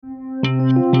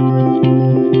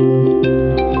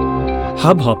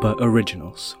Hubhopper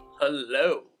Originals.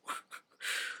 Hello.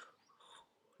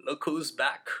 Look who's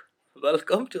back.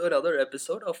 Welcome to another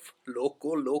episode of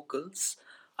Loco Locals.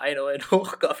 I know,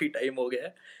 काफी time हो गया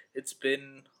है. It's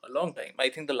been a long time. I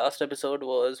think the last episode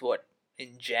was what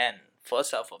in Jan,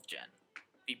 first half of Jan.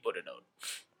 We put it out.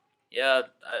 Yeah,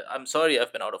 I'm sorry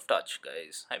I've been out of touch,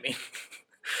 guys. I mean,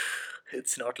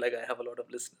 it's not like I have a lot of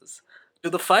listeners.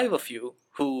 To the five of you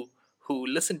who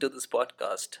listen to this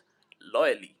podcast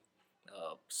loyally,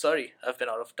 sorry I've been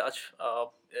out of touch.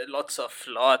 Lots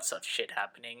of shit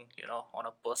happening, on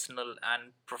a personal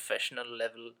and professional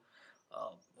level.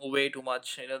 Way too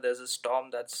much. There's a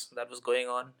storm that was going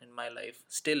on in my life,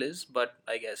 still is, but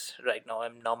I guess right now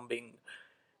I'm numbing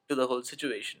to the whole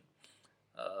situation.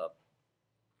 Uh,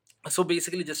 so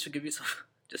basically, just to give you some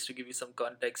just to give you some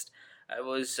context, I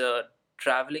was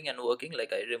traveling and working,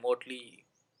 like I remotely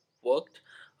worked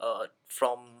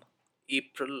from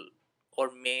April or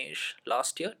May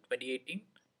last year, 2018,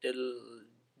 till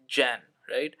Jan,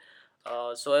 right?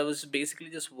 So I was basically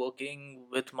just working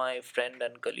with my friend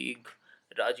and colleague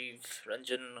Rajiv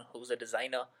Ranjan, who's a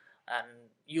designer, and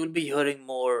you'll be hearing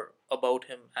more about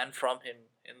him and from him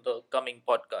in the coming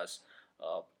podcast.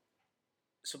 uh,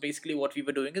 so basically what we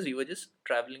were doing is we were just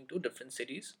traveling to different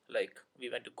cities, like we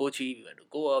went to Kochi, we went to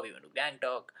Goa, we went to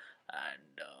Gangtok,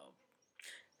 and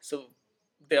so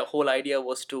the whole idea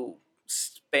was to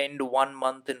spend 1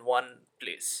 month in one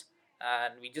place,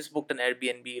 and we just booked an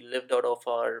Airbnb, lived out of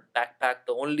our backpack.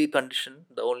 The only condition,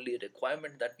 the only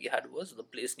requirement that we had was the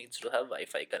place needs to have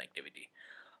Wi-Fi connectivity,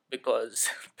 because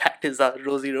that is our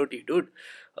रोजी रोटी dude.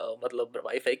 मतलब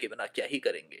wifi के बिना क्या ही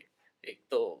करेंगे. एक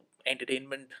तो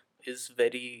entertainment is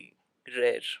very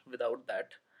rare without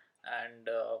that, and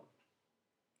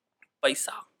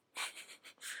पैसा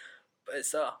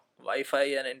पैसा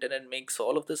wifi and internet makes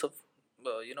all of this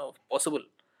possible.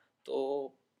 तो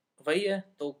वही है,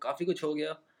 तो काफ़ी कुछ हो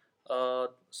गया.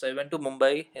 So I went to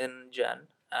Mumbai in Jan,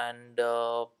 and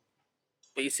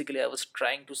basically I was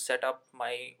trying to set up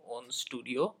my own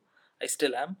studio. I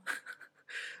still am,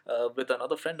 with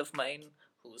another friend of mine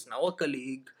who's now a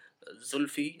colleague.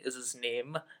 Zulfi is his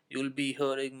name. You'll be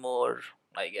hearing more,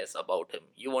 I guess, about him.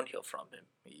 You won't hear from him.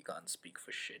 He can't speak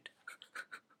for shit.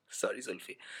 Sorry,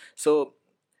 Zulfi. So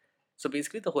so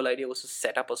basically, the whole idea was to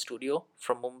set up a studio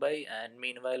from Mumbai, and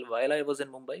meanwhile, while I was in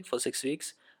Mumbai for 6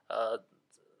 weeks, uh,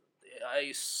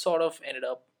 I sort of ended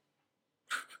up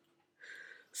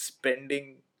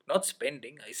not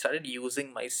spending, I started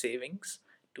using my savings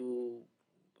to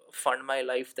fund my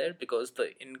life there, because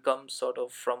the income sort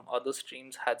of from other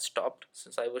streams had stopped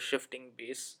since I was shifting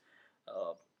base,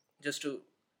 uh, just to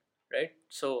right.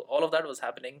 So all of that was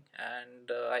happening,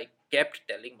 and I kept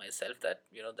telling myself that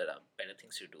there are better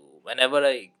things to do. Whenever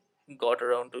I got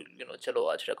around to चलो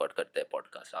आज record करते हैं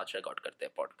podcast, आज record करते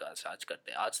हैं podcast, आज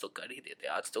करते हैं, आज तो कर ही देते,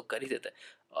 आज तो कर ही देते.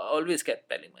 I always kept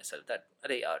telling myself that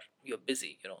अरे यार, you're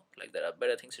busy, like there are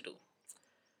better things to do.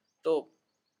 So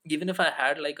even if I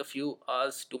had like a few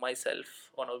hours to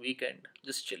myself on a weekend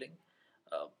just chilling,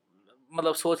 uh,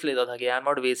 मतलब सोच लेता था कि I'm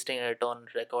not wasting it on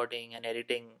recording and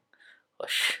editing a,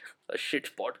 a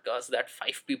shit podcast that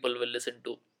five people will listen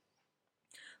to.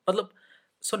 मतलब,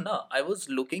 so now I was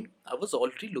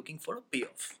already looking for a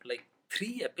payoff. Like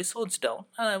 3 episodes down,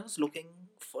 and I was looking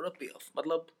for a payoff.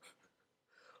 मतलब,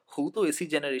 who तो इसी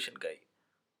generation का ही.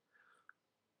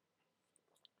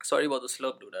 Sorry about the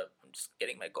slurp, dude. I'm just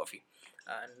getting my coffee.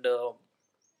 And oh,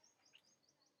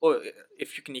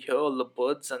 if you can hear all the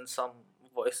birds and some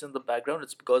voice in the background,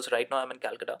 it's because right now I'm in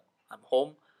Calcutta. I'm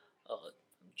home,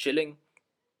 chilling,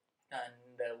 and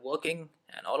working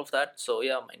and all of that. So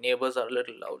yeah, my neighbors are a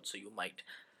little loud, so you might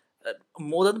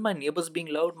more than my neighbors being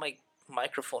loud, my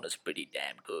microphone is pretty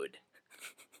damn good.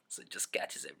 So it just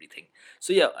catches everything.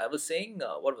 So yeah, I was saying,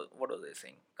 what was I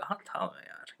saying? कहाँ था मैं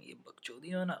यार, ये बकचोदी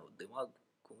है ना, दिमाग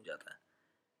घूम जाता है.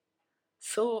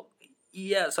 So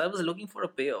yeah, so I was looking for a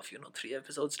payoff, 3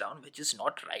 episodes down, which is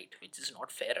not right, which is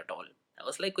not fair at all. I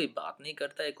was like, कोई बात नहीं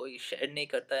करता है, कोई share नहीं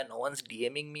करता है, no one's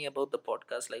DMing me about the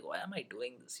podcast. Like, why am I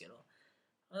doing this?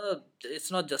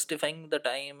 It's not justifying the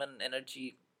time and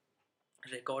energy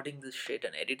recording this shit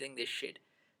and editing this shit.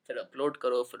 फिर अपलोड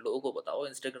करो, फिर लोगों को बताओ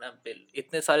इंस्टाग्राम पे.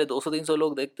 इतने सारे 200-300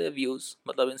 लोग देखते हैं व्यूज,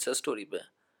 मतलब इंस्टा स्टोरी पे,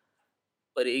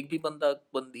 पर एक भी बंदा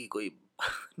बंदी कोई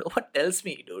no one tells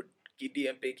me dude कि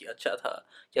डीएम पे कि अच्छा था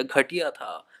या घटिया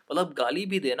था. मतलब गाली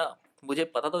भी देना, मुझे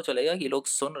पता तो चलेगा कि लोग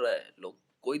सुन रहे हैं, लोग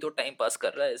कोई तो टाइम पास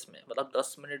कर रहा है इसमें, मतलब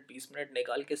 10 मिनट 20 मिनट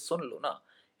निकाल के सुन लो ना,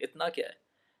 इतना क्या है.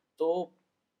 तो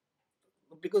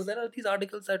because there are these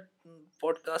articles that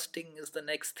podcasting is the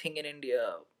next thing in India,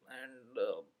 and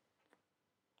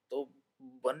तो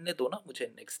बनने दो ना मुझे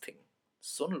नेक्स्ट थिंग,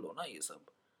 सुन लो ना ये सब.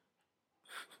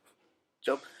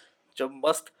 जब जब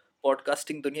मस्त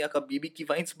पॉडकास्टिंग दुनिया का बीबी की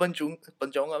वाइन्स बन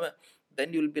जाऊंगा मैं,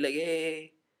 then you will be like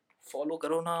a follow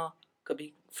करो ना,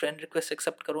 कभी फ्रेंड रिक्वेस्ट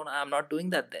एक्सेप्ट करो ना। I am not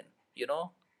doing that then, you know,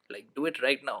 like do it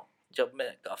right now जब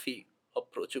मैं काफ़ी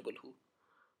अप्रोचेबल हूँ।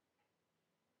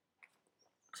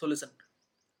 So listen,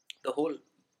 the whole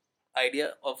idea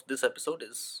of this episode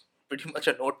is pretty much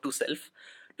a note to self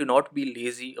to not be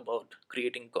lazy about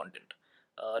creating content,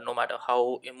 no matter how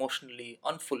emotionally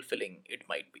unfulfilling it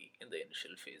might be in the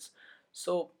initial phase.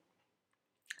 So,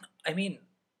 I mean,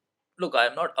 look, I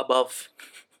am not above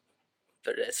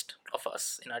the rest of us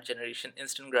in our generation.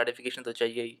 Instant gratification तो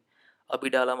चाहिए ही, अभी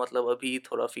डाला मतलब अभी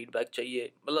थोड़ा feedback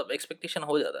चाहिए, मतलब expectation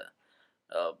हो जाता है.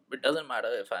 It doesn't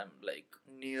matter if I'm like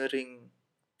nearing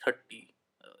 30.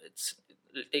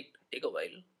 It'll take a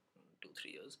while, 2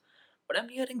 3 years, but I'm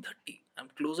nearing 30. I'm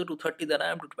closer to 30 than I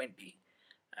am to 20,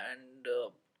 and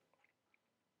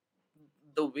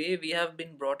the way we have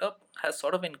been brought up has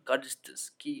sort of encouraged this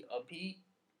कि अभी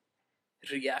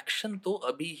reaction तो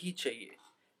अभी ही चाहिए.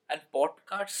 And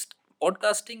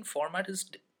podcasting format is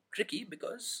tricky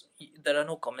because there are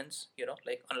no comments, you know,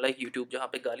 like unlike YouTube जहाँ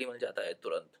पे गाली मिल जाता है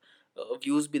तुरंत,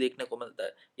 views भी देखने को मिलता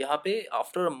है. यहाँ पे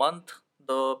after a month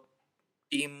the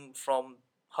team from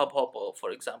Hubhopper, for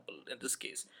example, in this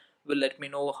case, will let me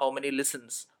know how many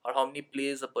listens or how many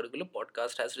plays a particular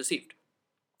podcast has received.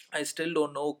 I still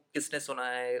don't know किसने सुना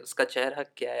है, उसका चेहरा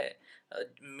क्या है,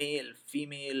 male,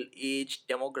 female, age,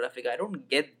 demographic. I don't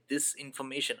get this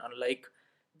information unlike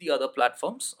the other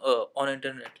platforms on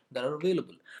internet that are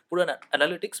available. पूरा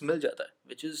analytics मिल जाता है,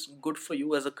 which is good for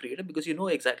you as a creator because you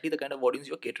know exactly the kind of audience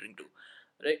you're catering to,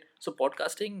 right? So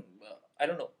podcasting, I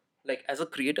don't know, like as a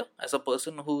creator, as a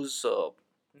person who's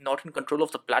not in control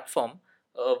of the platform,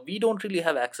 we don't really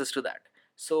have access to that.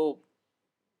 So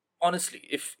honestly,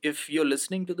 if you're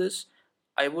listening to this,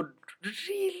 I would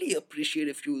really appreciate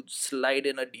if you slide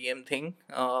in a DM thing.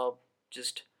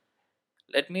 Just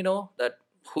let me know that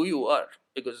who you are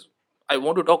because I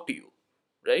want to talk to you,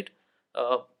 right?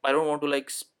 I don't want to like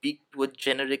speak to a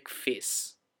generic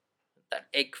face, that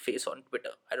egg face on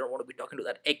Twitter. I don't want to be talking to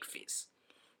that egg face.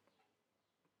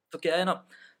 तो क्या है ना,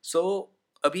 so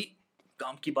अभी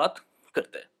काम की बात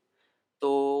करते हैं.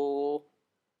 तो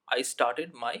I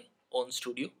started my own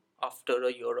studio after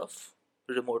a year of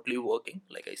remotely working,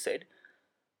 like I said.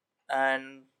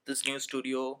 And this new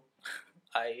studio,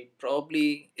 I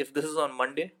probably, if this is on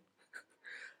Monday,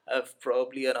 I've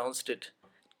probably announced it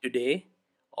today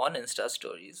on Insta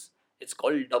Stories. It's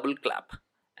called Double Clap,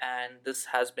 and this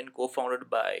has been co founded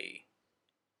by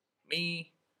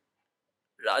me,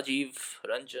 Rajiv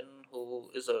Ranjan,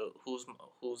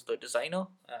 who's the designer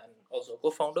and also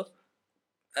co-founder,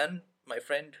 and my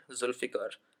friend Zulfikar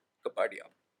Kapadia,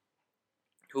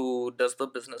 who does the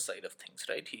business side of things,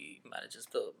 right?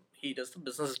 He does the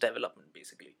business development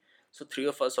basically. So three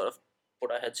of us sort of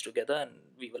put our heads together and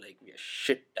we were like, we are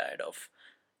shit tired of,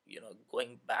 you know,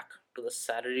 going back to the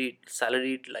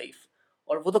salaried life.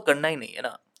 और वो तो करना ही नहीं है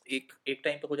ना. एक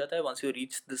time पे हो जाता है, once you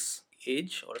reach this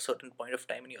age or a certain point of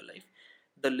time in your life,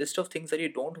 the list of things that you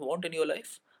don't want in your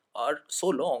life are so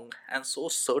long and so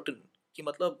certain कि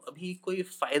मतलब अभी कोई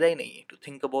फायदा ही नहीं है to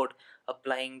think about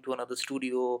applying to another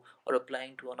studio or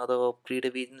applying to another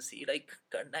creative agency. Like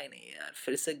करना ही नहीं है यार,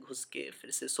 फिर से घुस के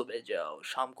फिर से सुबह जाओ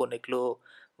शाम को निकलो,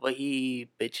 वही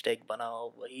पिच डेक बनाओ,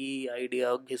 वही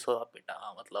आइडिया घिसो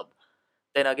पिटा, मतलब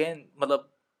then again matlab,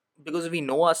 because we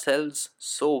know ourselves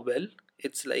so well,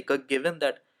 it's like a given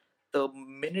that the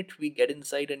minute we get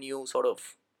inside a new sort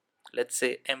of, let's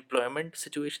say, employment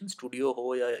situation, studio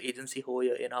हो या agency हो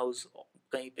या in house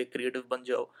कहीं पे creative बन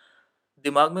जाओ,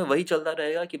 दिमाग में वही चलता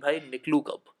रहेगा कि भाई निकलूँ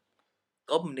कब,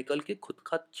 कब निकल के खुद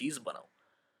का चीज़ बनाऊँ.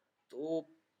 तो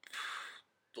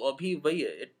तो अभी वही है.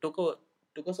 It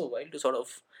took us a while to sort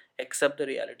of accept the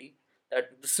reality that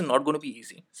this is not going to be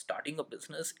easy. Starting a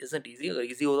business isn't easy. अगर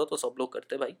easy होता तो सब लोग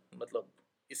करते भाई, मतलब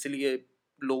इसलिए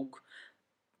लोग,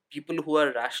 people who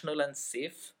are rational and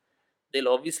safe,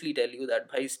 they'll obviously tell you that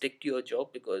भाई stick to your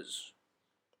job because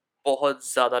बहुत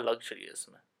ज़्यादा luxury है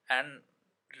इसमें. And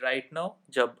right now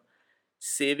जब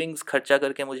savings खर्चा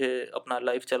करके मुझे अपना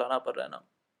life चलाना पड़ रहा है ना,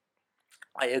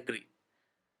 I agree.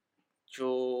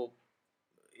 जो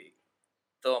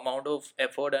the amount of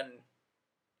effort and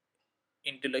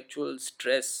intellectual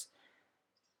stress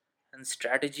and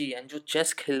strategy and जो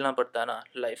चेस खेलना पड़ता है ना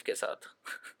लाइफ के साथ,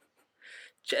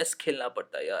 चेस खेलना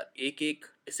पड़ता है यार. एक एक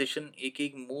डिसीजन, एक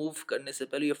एक मूव करने से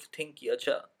पहले यू हैव टू थिंक कि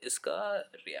अच्छा इसका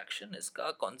रिएक्शन,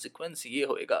 इसका कॉन्सिक्वेंस ये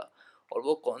होएगा, और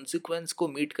वो कॉन्सिक्वेंस को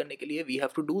मीट करने के लिए we have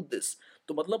to do this.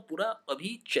 तो मतलब पूरा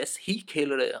अभी चेस ही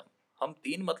खेल रहे हैं हम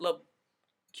तीन, मतलब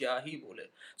क्या ही बोले.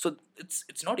 So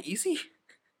it's not easy.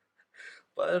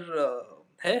 पर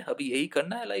है अभी यही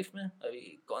करना है लाइफ में, अभी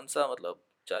कौन सा मतलब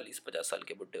 40-50 साल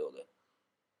के बुढ़े हो गए।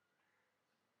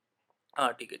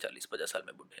 हाँ ठीक है, 40-50 साल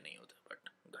में बुढ़े नहीं होते बट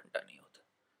घंटा नहीं होते।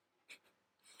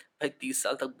 भाई 30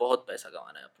 साल तक बहुत पैसा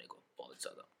कमाना है अपने को, बहुत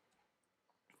ज़्यादा।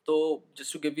 तो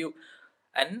just to give you,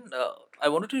 and I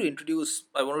want to take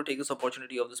this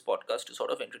opportunity of this podcast to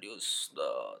sort of introduce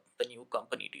the new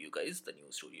company to you guys, the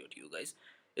new studio to you guys.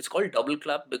 It's called Double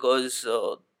Clap because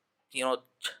you know,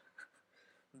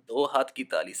 दो हाथ की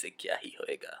ताली से क्या ही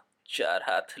होएगा, चार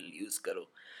हाथ use करो।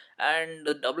 And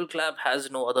double clap has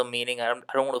no other meaning, I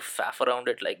don't want to faff around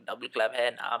it. Like double clap है,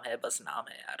 नाम है, बस नाम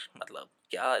है यार, मतलब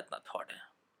क्या इतना थॉट है,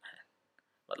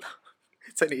 मतलब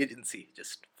it's an agency,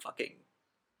 just fucking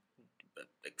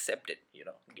accept it,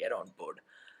 get on board.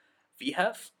 We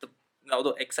have the Now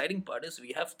the exciting part is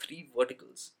we have three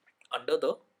verticals under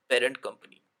the parent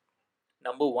company.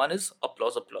 Number one is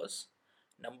applause applause,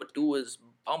 number two is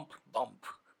bump bump,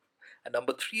 and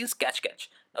number three is catch catch.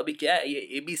 अभी क्या है,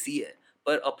 ये ABC है,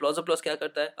 पर applause applause क्या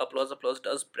करता है? Applause Applause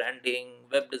does branding,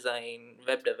 web design,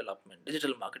 web development,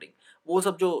 digital marketing, वो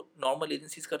सब जो नॉर्मल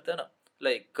एजेंसीज करते हैं ना।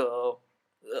 लाइक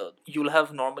you'll have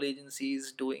normal agencies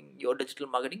doing your digital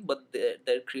marketing, but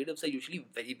their creatives are usually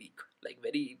very weak, like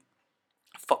very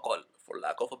fuck all, for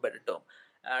lack of a better term.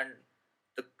 And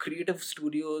the creative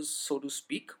studios, so to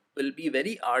speak, will be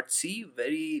very artsy,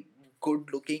 very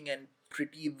good looking and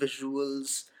pretty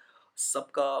visuals,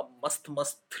 सबका मस्त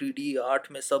मस्त 3D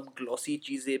art में सब glossy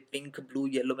चीज़ें pink blue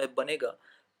yellow में बनेगा।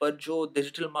 पर जो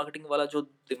डिजिटल मार्केटिंग वाला जो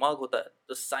दिमाग होता है,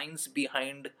 the science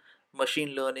behind machine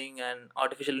learning and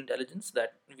artificial intelligence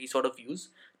that we sort of use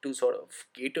to sort of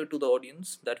cater to the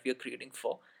audience that we are creating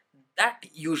for, that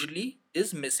usually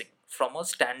is missing from a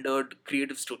standard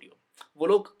creative studio. वो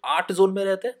लोग art zone में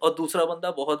रहते हैं और दूसरा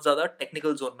बंदा बहुत ज़्यादा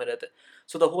टेक्निकल जोन में रहते हैं.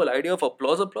 So the whole idea of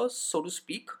applause, so to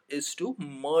speak, is to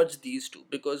merge these two,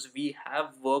 because we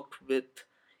have worked with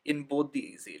in both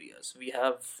these areas.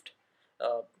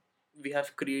 Uh, we have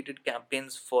created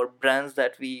campaigns for brands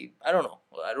that I don't know,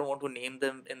 I don't want to name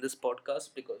them in this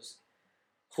podcast because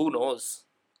who knows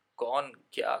कौन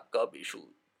क्या कब issue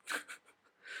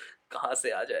कहाँ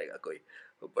से आ जाएगा कोई.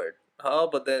 But हाँ,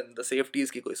 but then the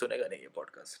safeties की कोई सुनेगा नहीं ये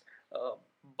podcast.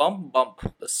 Bump bump,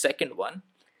 the second one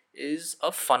is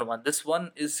a fun one. This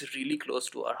one is really close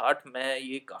to our heart. मैं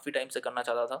ये काफ़ी टाइम से करना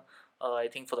चाहता था. I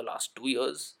think for the last 2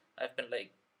 years I've been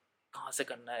like, कहाँ से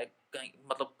करना है, कहीं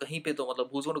मतलब कहीं पे तो मतलब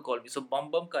who's going to call me. So बम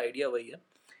बम का आइडिया वही है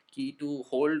कि to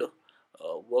hold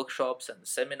workshops and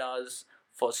seminars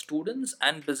for students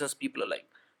and business people alike.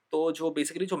 तो जो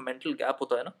basically जो mental gap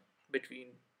होता है ना between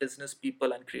business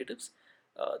people and creatives,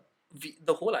 uh,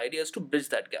 the whole idea is to bridge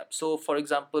that gap. So for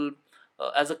example,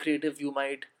 as a creative you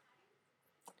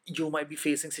might be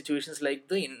facing situations like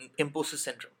the imposter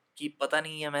syndrome कि पता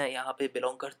नहीं है मैं यहाँ पे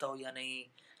belong करता हूँ या नहीं,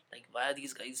 like why are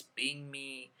these guys paying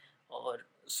me, or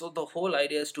so the whole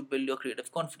idea is to build your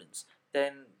creative confidence.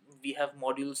 Then we have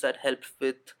modules that help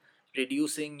with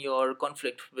reducing your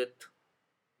conflict with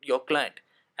your client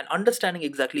and understanding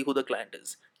exactly who the client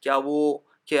is.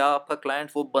 क्या आपका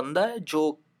client वो बंदा है जो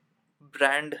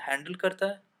brand handle करता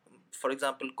है? For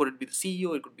example, could it be the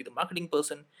CEO, it could be the marketing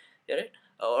person, yeah, right?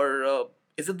 Or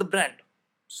is it the brand?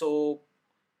 So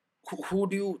who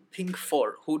do you think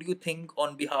for? Who do you think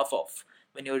on behalf of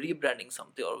when you're rebranding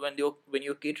something, or when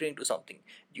you're catering to something?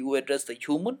 Do you address the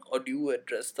human, or do you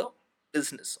address the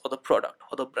business or the product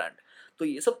or the brand? तो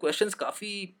ये सब questions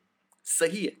काफ़ी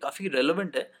सही है, काफ़ी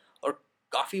relevant है, और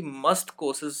काफ़ी मस्त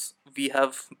courses we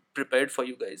have prepared for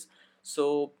you guys.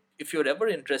 So if you're ever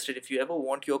interested, if you ever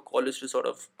want your college to sort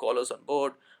of call us on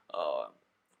board,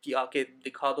 कि आके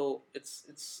दिखा दो,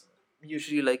 it's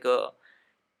usually like a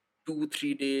 2-3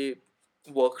 day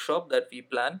workshop that we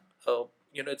plan.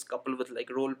 It's coupled with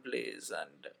like role plays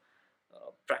and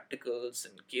practicals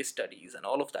and case studies and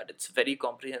all of that. It's very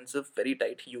comprehensive, very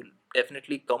tight. You'll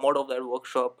definitely come out of that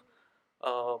workshop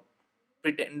uh,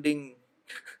 pretending,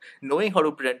 knowing how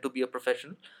to pretend to be a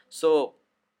professional. So,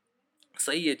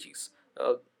 सही है चीज़.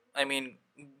 I mean,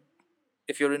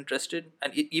 if you're interested,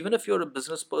 and even if you're a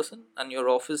business person and your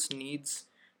office needs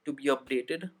to be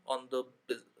updated on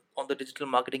on the digital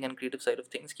marketing and creative side of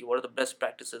things, what are the best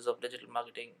practices of digital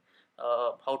marketing,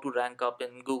 how to rank up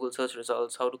in Google search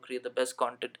results, how to create the best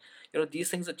content.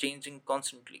 These things are changing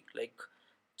constantly. Like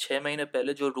 6 महीने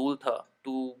पहले जो rule था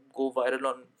to go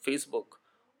viral on Facebook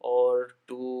or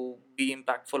to be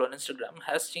impactful on Instagram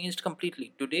has changed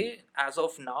completely. Today, as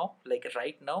of now, like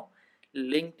right now,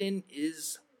 LinkedIn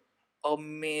is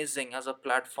amazing as a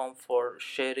platform for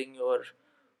sharing your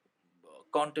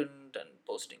content and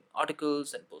posting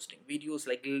articles and posting videos.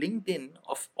 Like LinkedIn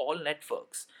of all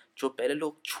networks, जो पहले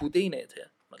लोग छूते ही नहीं थे,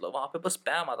 मतलब वहाँ पे बस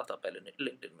स्पैम आता था पहले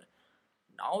लिंक्डइन में.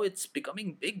 Now it's becoming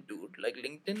big, dude. Like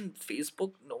LinkedIn,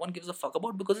 Facebook, no one gives a fuck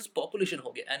about because it's population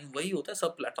हो गया. And वही होता है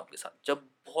सब प्लेटफॉर्म के साथ, जब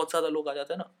बहुत ज़्यादा लोग आ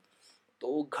जाते हैं ना तो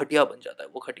वो घटिया बन जाता है,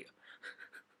 वो घटिया.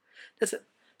 जैसे,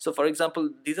 so for example,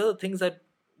 these are the things that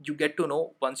you get to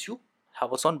know once you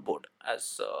have us on board as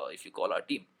if you call our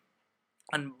team.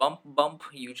 And bump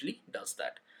usually does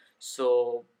that. So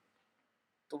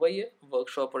तो वही है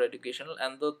वर्कशॉप और educational.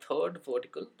 And the third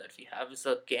vertical that we have is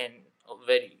again a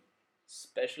very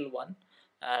special one.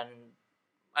 And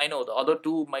I know the other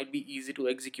two might be easy to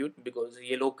execute because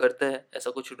ये लोग करते हैं,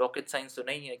 ऐसा कुछ रॉकेट साइंस तो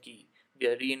नहीं है कि we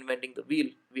are reinventing the wheel,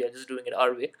 we are just doing it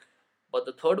our way. But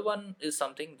the third one is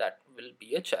something that will be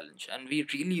a challenge and we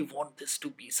really want this to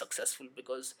be successful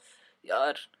because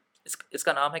यार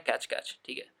इसका नाम है catch catch,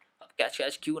 ठीक है. अब catch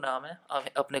catch क्यों नाम है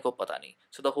हमें अपने को पता नहीं.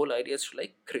 So the whole idea is to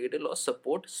like cradle और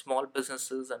support small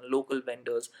businesses and local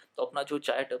vendors. तो अपना जो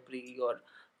चाय टपरी और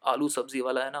आलू सब्जी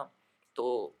वाला है ना,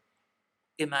 तो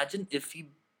imagine if we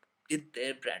did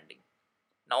their branding.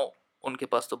 Now उनके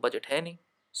पास तो बजट है नहीं,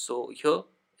 so here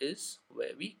is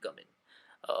where we come in.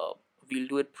 uh, we'll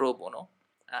do it pro bono.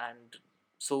 And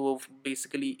so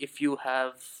basically if you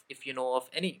know of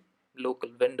any local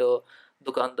vendor,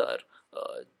 दुकानदार,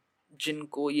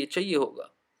 जिनको ये चाहिए होगा,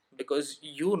 because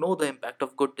you know the impact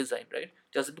of good design, right?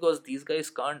 Just because these guys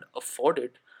can't afford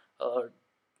it, uh,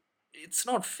 it's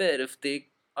not fair if they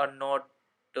are not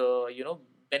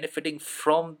benefiting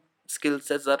from skill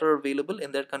sets that are available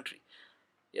in their country.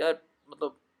 Yeah,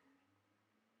 matlab,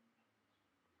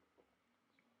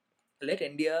 let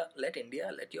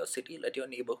your city, let your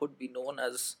neighborhood be known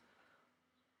as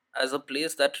a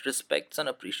place that respects and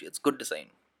appreciates good design,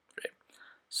 right?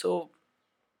 So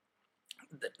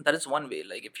that is one way.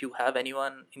 Like if you have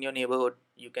anyone in your neighborhood,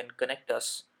 you can connect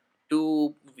us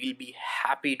to. We'll be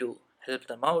happy to help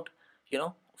them out,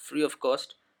 free of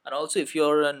cost. And also if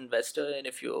you're an investor and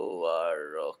if you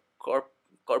are a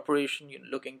corporation, you're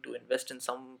looking to invest in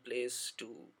some place to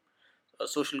a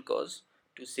social cause,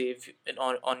 to save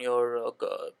on your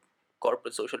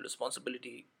corporate social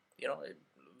responsibility,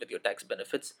 with your tax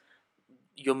benefits,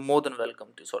 you're more than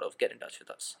welcome to sort of get in touch with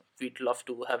us. We'd love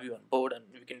to have you on board and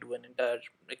we can do an entire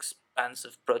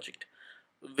expansive project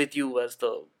with you as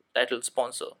the title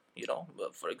sponsor,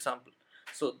 for example.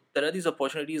 So there are these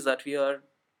opportunities that we are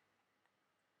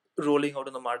rolling out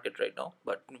in the market right now,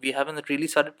 but we haven't really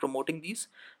started promoting these.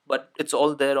 But it's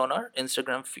all there on our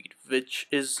Instagram feed, which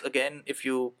is again, if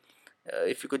you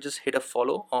could just hit a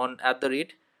follow on at the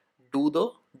rate do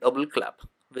the double clap,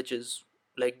 which is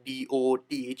like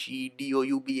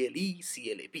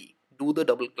DOTHEDOUBLECLAP. Do the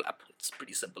double clap. It's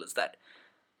pretty simple as that.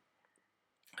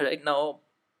 Right now,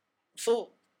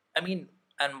 so I mean,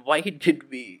 and why did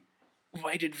we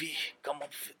come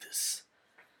up with this?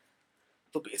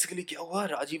 So basically, क्या हुआ?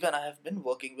 Rajiv and I have been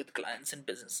working with clients and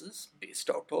businesses based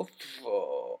out of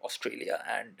Australia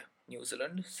and New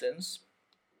Zealand since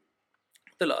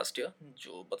the last year,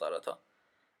 जो बता रहा था.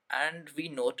 And we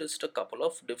noticed a couple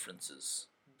of differences.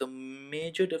 The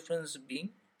major difference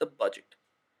being the budget,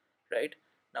 right?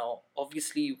 Now,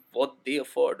 obviously, what they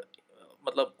afford,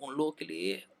 मतलब उन लोगों के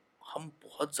लिए हम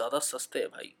बहुत ज़्यादा सस्ते हैं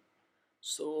भाई.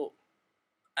 So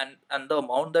and the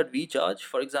amount that we charge,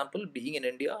 for example, being in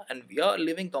India and we are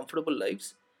living comfortable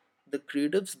lives, the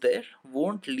creatives there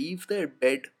won't leave their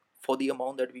bed for the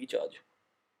amount that we charge.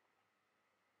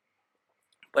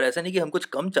 पर ऐसा नहीं कि हम कुछ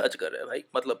कम charge कर रहे हैं भाई,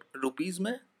 मतलब रुपीस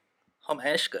में हम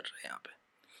ऐश कर रहे हैं यहाँ पे.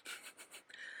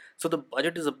 So the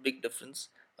budget is a big difference,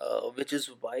 which is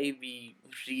why we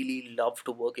really love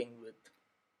to working with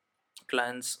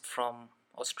clients from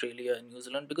Australia and New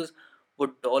Zealand, because वो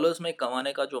डॉलर्स में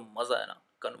कमाने का जो मज़ा है ना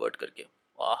कन्वर्ट करके,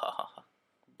 वाह हा हा हा,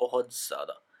 बहुत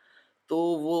ज़्यादा. तो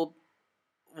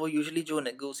वो यूजुअली जो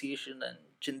नेगोशिएशन एंड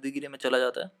जिंदगी में चला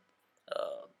जाता है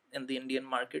in the Indian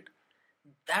market,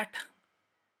 that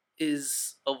is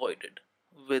avoided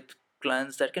with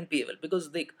clients that can pay well, because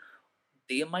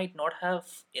they might not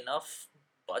have enough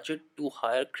budget to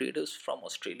hire creators from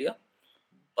Australia,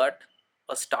 but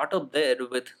a startup there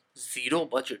with zero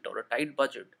budget or a tight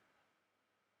budget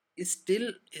is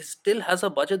still has a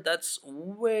budget that's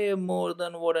way more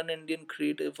than what an Indian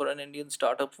creative or an Indian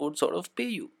startup would sort of pay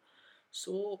you.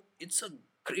 So it's a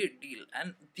great deal.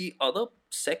 And the other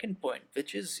second point,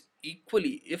 which is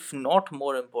equally, if not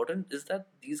more important, is that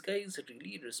these guys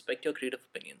really respect your creative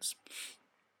opinions.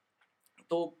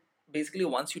 So basically,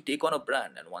 once you take on a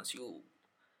brand and once you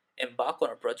embark on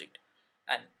a project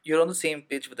and you're on the same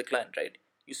page with the client, right?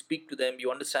 You speak to them, you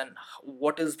understand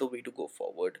what is the way to go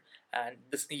forward, and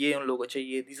this ये उन लोगों को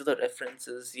चाहिए, these are the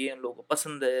references, ये उन लोगों को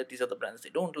पसंद है, these are the brands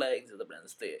they don't like, these are the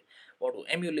brands they want to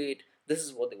emulate. This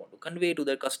is what they want to convey to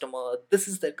their customer. This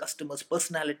is their customer's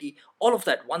personality. All of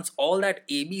that. Once all that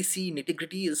ABC nitty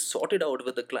gritty is sorted out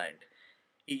with the client,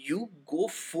 you go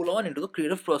full on into the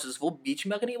creative process. वो बीच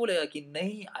में आकर नहीं बोलेगा कि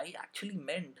नहीं, I actually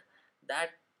meant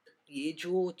that ये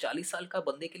जो 40 साल का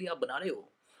बंदे के लिए आप बना रहे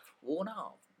हो वो ना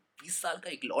 20 साल का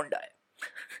एक लौंडा है.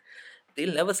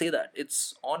 They'll never say that. It's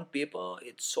on paper,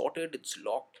 it's sorted, it's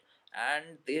locked,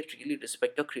 and they really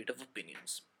respect your creative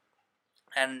opinions.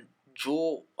 And जो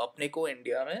अपने को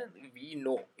इंडिया में, we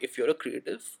know if you're a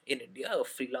creative in India, a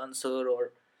freelancer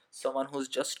or someone who's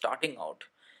just starting out,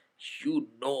 you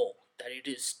know that it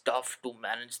is tough to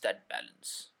manage that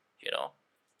balance. You know,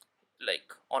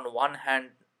 like on one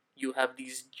hand, you have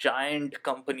these giant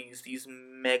companies, these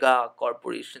mega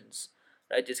corporations,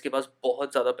 right? जिसके पास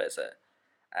बहुत ज़्यादा पैसा है,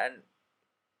 and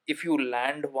if you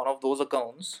land one of those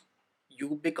accounts, you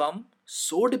become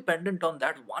so dependent on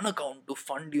that one account to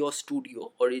fund your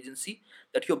studio or agency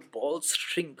that your balls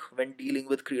shrink when dealing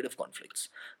with creative conflicts.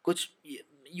 Kuch,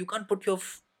 you can't put your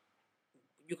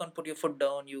you can't put your foot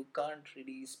down. You can't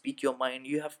really speak your mind.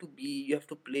 You have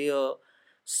to play a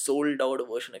sold out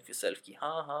version of yourself कि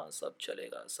हाँ हाँ सब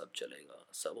चलेगा, सब चलेगा,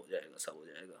 सब हो जाएगा, सब हो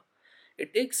जाएगा.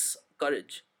 It takes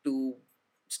courage to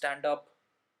stand up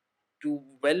to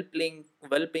well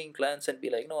paying clients and be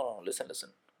like, no, no, no, listen,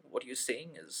 what you're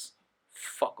saying is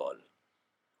fuck all.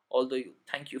 Although you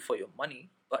thank you for your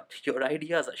money, but your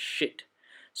ideas are shit.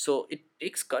 So it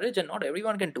takes courage, and not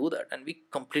everyone can do that, and we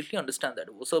completely understand that.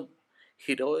 वो सब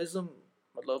heroism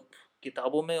मतलब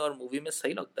किताबों में और movie में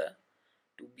सही लगता है,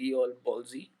 to be all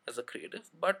ballsy as a creative,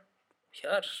 but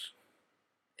यार,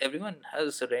 everyone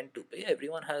has rent to pay,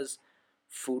 everyone has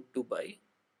food to buy.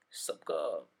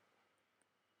 सबका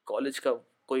कॉलेज का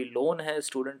कोई लोन है,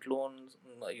 student loan,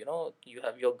 you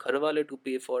have your घर वाले टू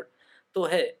पे फॉर. तो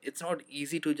है, it's not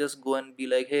easy to just go and be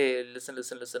like, hey, listen,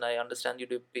 I understand you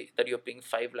to pay, that you're paying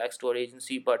 5 lakhs to our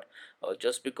agency, but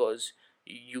just because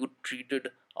you treated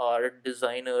our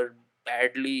designer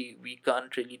badly, we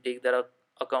can't really take that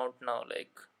account now.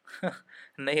 Like,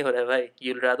 नहीं हो रहा है भाई,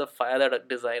 you'll rather fire that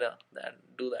designer than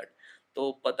do that.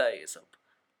 तो पता है ये सब.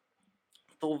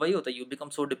 तो वही होता है, you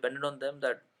become so dependent on them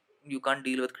that you can't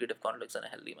deal with creative conflicts in a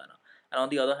healthy manner. And on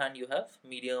the other hand, you have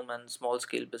medium and small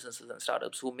scale businesses and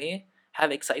startups who may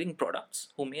have exciting products,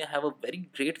 who may have a very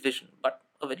great vision but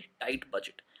a very tight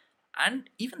budget.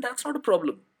 And even that's not a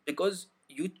problem because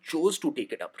you chose to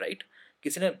take it up, right?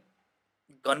 किसी ने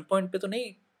gun point पे तो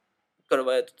नहीं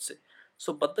करवाया तुझसे.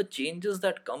 So but the changes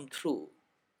that come through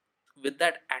with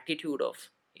that attitude of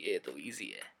ये तो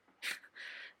easy है,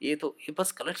 ये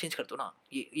बस कलर चेंज कर दो ना,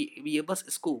 ये बस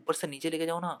इसको ऊपर से नीचे लेके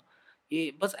जाओ ना,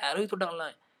 ये बस एरो ही तो डालना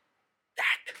है.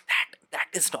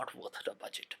 That is not worth the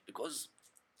budget because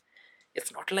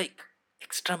it's not like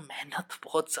extra मेहनत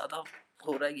बहुत ज़्यादा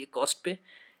हो रहा है ये कॉस्ट पे.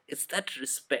 It's that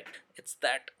respect, it's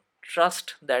that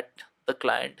trust that the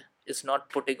client is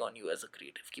not putting on you as a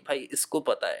creative कि भाई इसको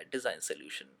पता है डिज़ाइन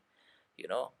सोल्यूशन. यू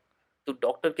नो, तो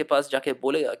डॉक्टर के पास जाके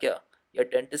बोलेगा क्या, या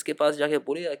डेंटिस्ट के पास जाके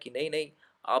बोलेगा कि नहीं नहीं,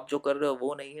 आप जो कर रहे हो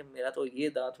वो नहीं है, मेरा तो ये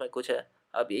दांत में कुछ है,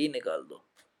 आप यही निकाल दो.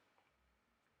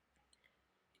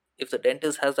 If the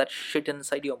dentist has that shit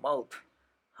inside your mouth,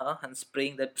 huh, and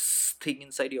spraying that thing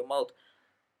inside your mouth,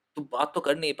 तो बात तो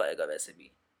कर नहीं पाएगा वैसे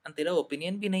भी, एंड तेरा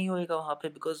ओपिनियन भी नहीं होएगा वहाँ पे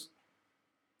बिकॉज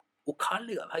उखाड़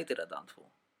लेगा भाई तेरा दांत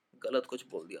वो, गलत कुछ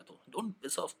बोल दिया तो. Don't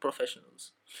piss off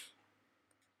professionals.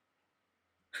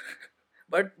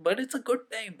 But it's a good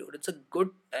time, dude. It's a good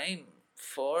time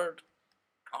for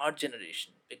our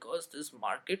generation because this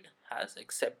market has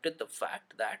accepted the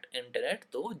fact that internet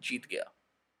तो जीत गया.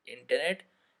 Internet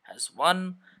has won.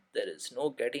 There is no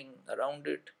getting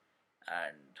around it.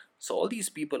 And so all these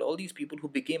people who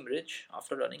became rich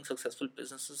after running successful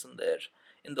businesses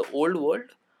in the old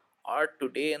world are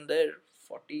today in their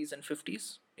 40s and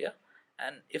 50s. Yeah.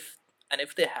 And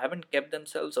if they haven't kept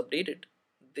themselves updated,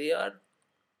 they are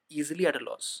easily at a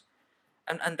loss.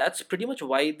 And that's pretty much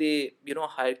why they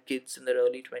hire kids in their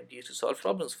early 20s to solve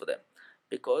problems for them,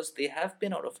 because they have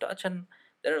been out of touch. And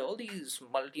there are all these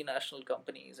multinational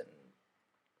companies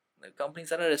and companies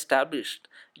that are established.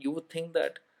 You would think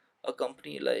that a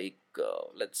company like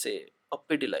let's say a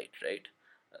Pidilite, right?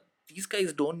 These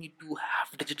guys don't need to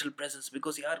have digital presence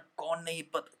because यार कौन नहीं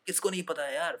पता, किसको नहीं पता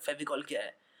है यार फेविकॉल क्या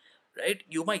है, right?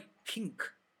 You might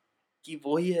think कि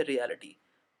वही है reality,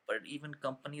 but even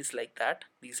companies like that,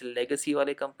 these legacy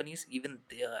wale companies, even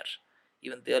they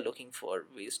are looking for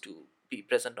ways to be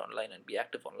present online and be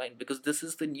active online because this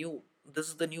is the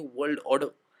new world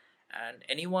order. And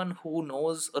anyone who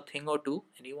knows a thing or two,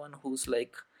 anyone who's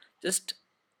like just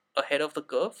ahead of the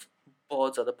curve,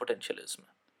 बहुत ज़्यादा potential है इसमें.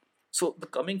 So the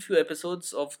coming few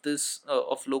episodes of this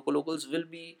of Loco Locals will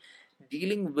be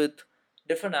dealing with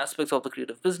different aspects of the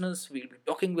creative business. We'll be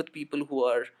talking with people who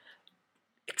are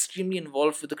extremely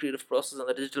involved with the creative process and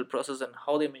the digital process and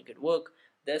how they make it work,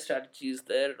 their strategies,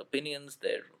 their opinions,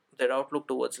 their outlook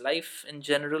towards life in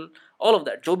general, all of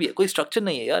that. जो भी है, कोई structure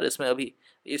नहीं है यार इसमें अभी.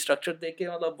 ये structure देख के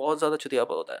मतलब बहुत ज़्यादा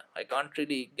चुतियापा होता है. I can't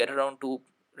really get around to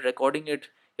recording it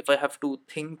if I have to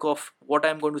think of what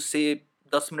I'm going to say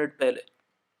 10 minute पहले,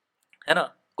 है ना.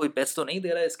 कोई पैसे तो नहीं दे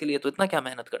रहा है इसके लिए, तो इतना क्या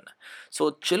मेहनत करना है. सो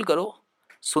चिल करो,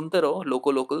 सुनते रहो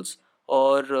लोको लोकल्स,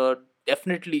 और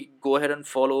definitely go ahead and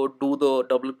follow Do the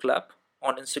Double Clap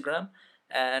on Instagram.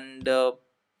 And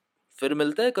फिर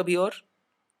मिलते हैं कभी और,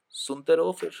 सुनते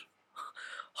रहो फिर.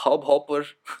 Hub Hopper.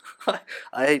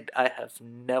 I have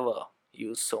never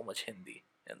used so much Hindi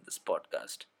in this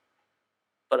podcast,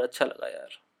 पर अच्छा लगा यार,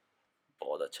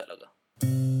 बहुत अच्छा लगा.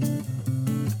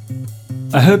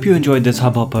 I hope you enjoyed this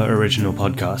Hubhopper original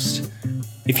podcast.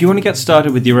 If you want to get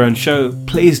started with your own show,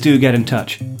 please do get in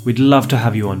touch. We'd love to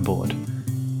have you on board.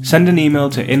 Send an email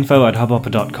to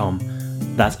info@hubhopper.com.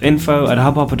 That's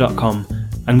info@hubhopper.com,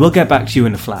 and we'll get back to you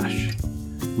in a flash.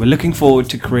 We're looking forward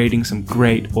to creating some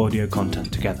great audio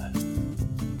content together.